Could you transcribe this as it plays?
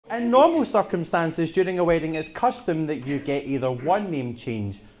In normal circumstances during a wedding, it's custom that you get either one name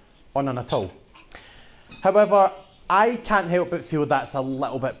change or none at all. However, I can't help but feel that's a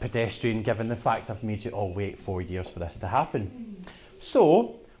little bit pedestrian given the fact I've made you all wait 4 years for this to happen.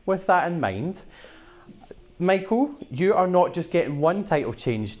 So, with that in mind, Michael, you are not just getting one title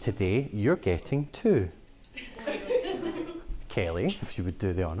change today, you're getting two. Kelly, if you would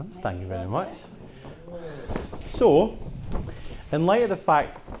do the honours, thank you very much. So, in light of the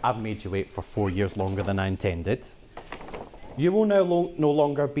fact I've made you wait for 4 years longer than I intended, you will now no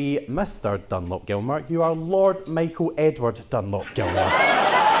longer be Mr. Dunlop Gilmer, you are Lord Michael Edward Dunlop Gilmer.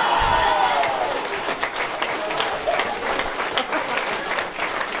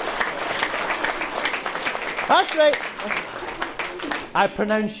 That's right. I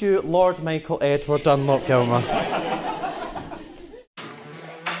pronounce you Lord Michael Edward Dunlop Gilmer.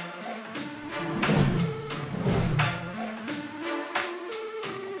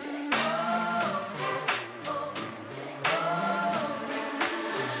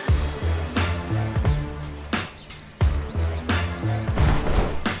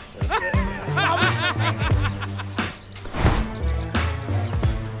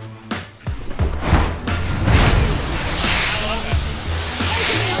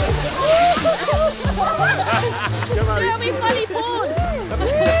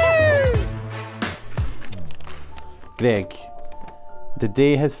 Greg, the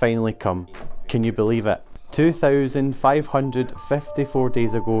day has finally come. Can you believe it? 2,554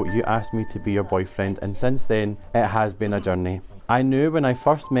 days ago you asked me to be your boyfriend, and since then it has been a journey. I knew when I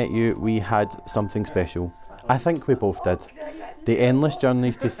first met you we had something special. I think we both did. The endless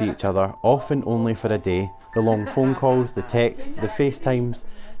journeys to see each other, often only for a day, the long phone calls, the texts, the FaceTimes,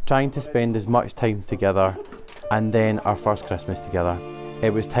 trying to spend as much time together, and then our first Christmas together.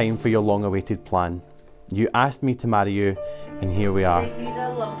 It was time for your long-awaited plan. You asked me to marry you, and here we are. These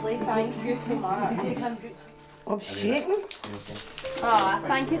are lovely, thank you so much. I'm shaking. Oh,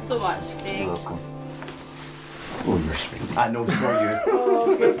 thank you so much, Craig. You're welcome. Oh, you're sweet. I know, so are you.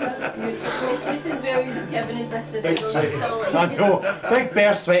 Oh, good, that's beautiful. It's just as well you've given us this the Big sweaty. I know, big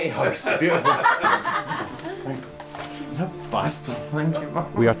bear sweaty hugs. Beautiful. You're a bastard, thank you.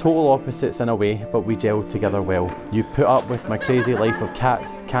 We are total opposites in a way, but we gelled together well. You put up with my crazy life of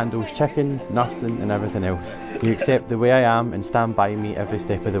cats, candles, chickens, nursing and everything else. You accept the way I am and stand by me every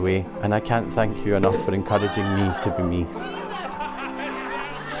step of the way, and I can't thank you enough for encouraging me to be me.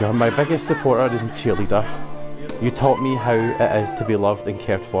 You're my biggest supporter and cheerleader. You taught me how it is to be loved and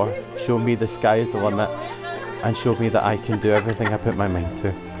cared for, showed me the sky is the limit, and showed me that I can do everything I put my mind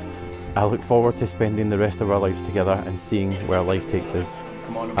to. I look forward to spending the rest of our lives together and seeing where life takes us.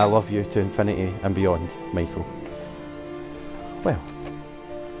 I love you to infinity and beyond, Michael. Well,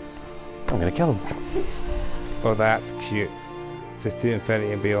 I'm gonna kill him. Oh, that's cute. Says to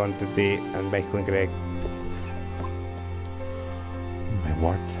infinity and beyond, the date, and Michael and Greg. My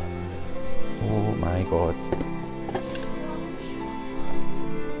word. Oh my God.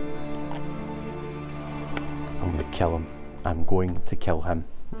 I'm gonna kill him. I'm going to kill him.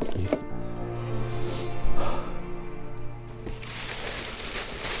 He's...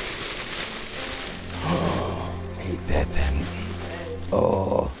 He didn't.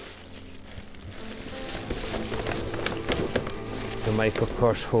 Oh. The Michael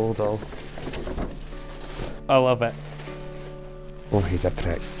Kors hold all. I love it. Oh, he's a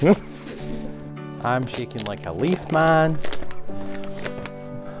prick. I'm shaking like a leaf, man.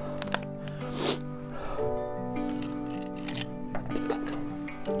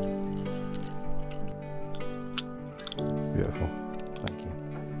 Beautiful. Thank you.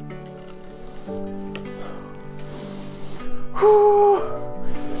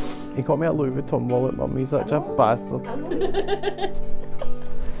 He got me a Louis Vuitton wallet, Mum. He's such a bastard.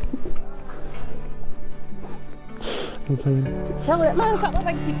 I'm playing. Kill it, man. A couple of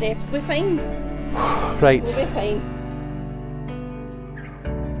big deep breaths. We'll be fine. Right. We'll be fine.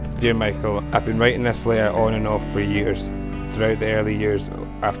 Dear Michael, I've been writing this letter on and off for years. Throughout the early years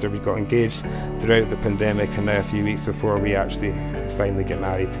after we got engaged, throughout the pandemic, and now a few weeks before we actually finally get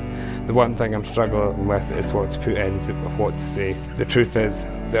married. The one thing I'm struggling with is what to put into what to say. The truth is,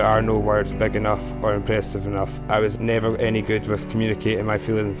 there are no words big enough or impressive enough. I was never any good with communicating my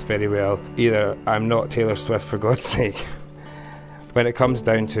feelings very well. Either I'm not Taylor Swift, for God's sake. When it comes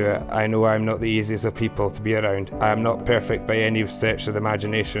down to it, I know I'm not the easiest of people to be around. I am not perfect by any stretch of the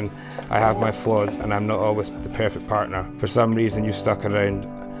imagination. I have my flaws and I'm not always the perfect partner. For some reason you stuck around.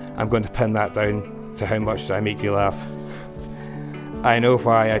 I'm going to pin that down to how much I make you laugh. I know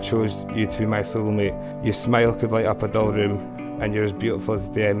why I chose you to be my soulmate. Your smile could light up a dull room, and you're as beautiful as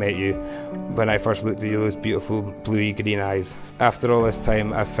the day I met you. When I first looked at you, those beautiful bluey green eyes. After all this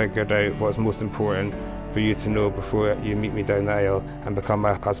time, I've figured out what's most important for you to know before you meet me down the aisle and become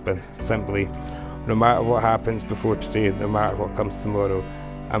my husband. Simply, no matter what happens before today, no matter what comes tomorrow,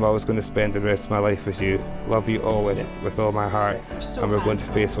 I'm always going to spend the rest of my life with you, love you always with all my heart, and we're going to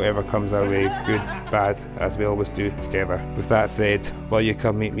face whatever comes our way, good, bad, as we always do together. With that said, will you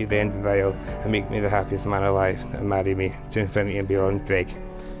come meet me at the end of the aisle and make me the happiest man alive and marry me to infinity and beyond, Greg?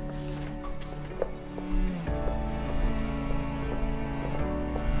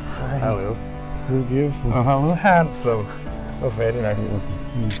 Hi. Hello. You're beautiful. Oh, hello, handsome. Oh, very nice.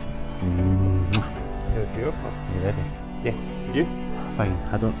 You're beautiful. You ready? Yeah. You? Fine.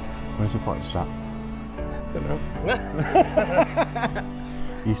 I don't. Where's the bottom strap? Don't know.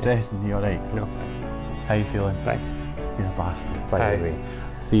 You stressing? You alright? No. How you feeling? Fine. You're a bastard, by Hi. the way.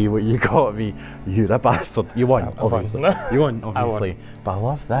 See what you got me? You're a bastard. You won, I won. obviously. You won, obviously. But I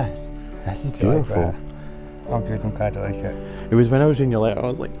love this. This is beautiful. Oh, good. I'm glad you like it. It was when I was reading your letter, I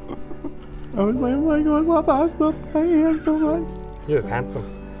was like, oh my god, what a bastard. I hate him so much. You look handsome.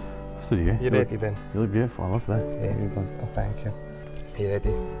 So do you. You ready then? You look beautiful. I love this. Yeah. Well done. Oh, thank you. Are you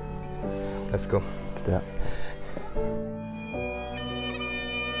ready? Let's go. Let's do it.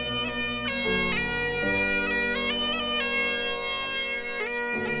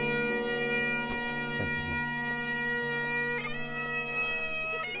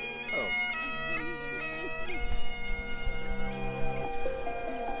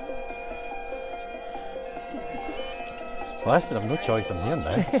 Well, listen, I've no choice. I'm here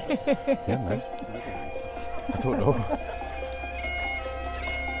now. Here now. I don't know.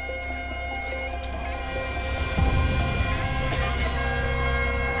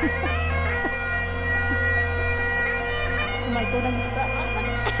 Oh my god, I'm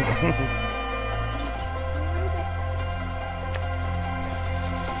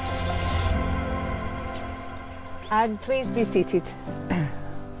And please be seated.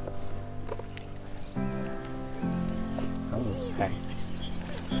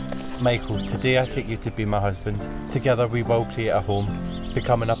 Michael, today I take you to be my husband. Together we will create a home,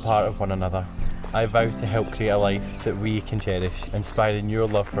 becoming a part of one another. I vow to help create a life that we can cherish, inspiring your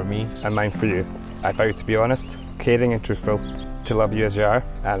love for me. And mine for you. I vow to be honest, caring and truthful, to love you as you are,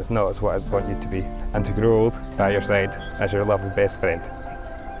 and not as what I want you to be, and to grow old by your side as your loving best friend.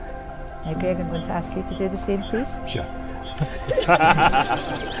 Now, Greg, I'm going to ask you to do the same, please. Sure.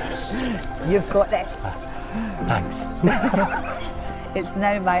 You've got this. Thanks. It's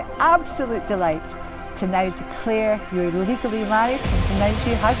now my absolute delight to now declare you're legally married and pronounce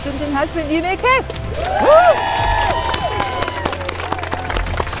you husband and husband. You may kiss.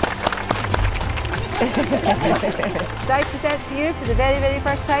 So I present to you for the very, very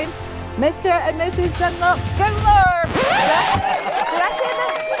first time, Mr. and Mrs. Dunlop Cairngorms. Did I say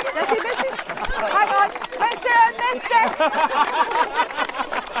that? Did I say Mrs.? Hang on, Mr. and Mr.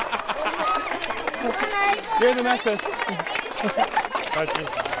 You're the missus.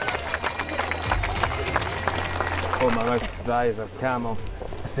 Oh, my mouth's dry as a camel.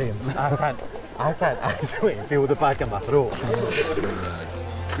 Same. I can't actually feel the back of my throat.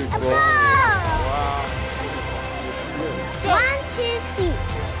 Good boy. Wow. 1, 2, 3.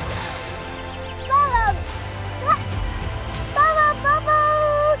 Bubble. Bubble,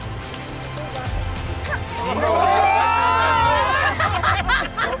 bubble.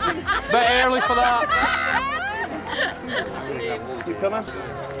 Bit early for that. You coming?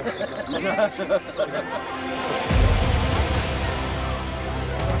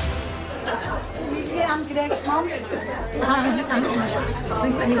 Yeah, I'm Greg, Mum.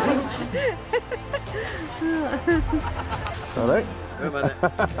 Alright. Wait a minute.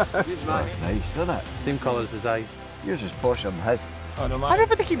 He's nice, isn't it? Same colour as his eyes. Yours is posh on his. Oh, no,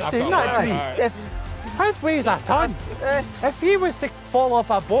 Everybody keeps saying that to me. How weighs a ton? If he was to fall off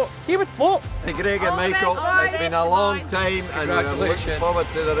a boat, he would float. Hey, Greg and Michael, it's been a long time and we're looking forward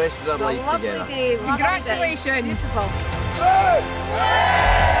to the rest of their life together. Congratulations.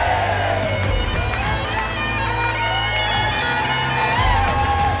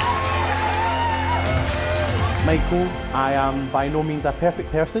 Michael, I am by no means a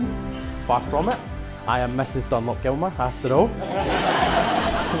perfect person, far from it. I am Mrs. Dunlop Gilmer, after all.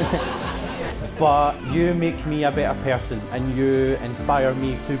 But you make me a better person and you inspire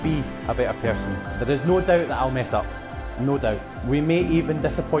me to be a better person. There is no doubt that I'll mess up, no doubt. We may even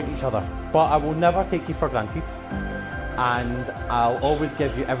disappoint each other, but I will never take you for granted and I'll always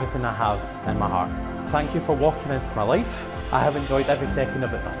give you everything I have in my heart. Thank you for walking into my life. I have enjoyed every second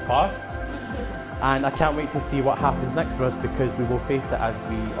of it thus far. And I can't wait to see what happens next for us because we will face it as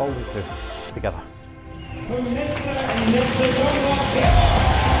we always do, together.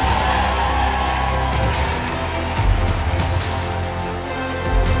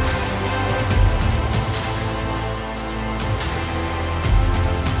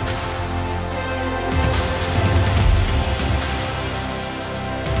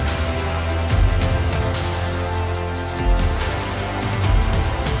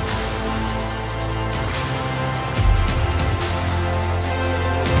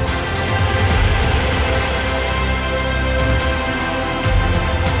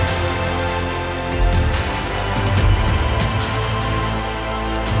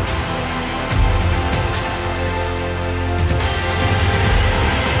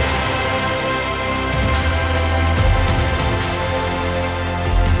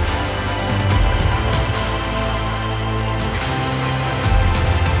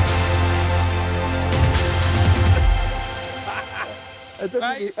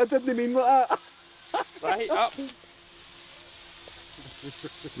 I didn't mean that. Right, up.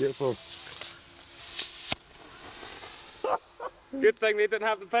 Beautiful. Good thing they didn't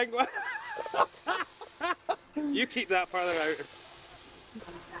have the pink one. You keep that further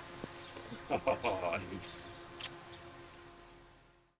out. Oh, nice.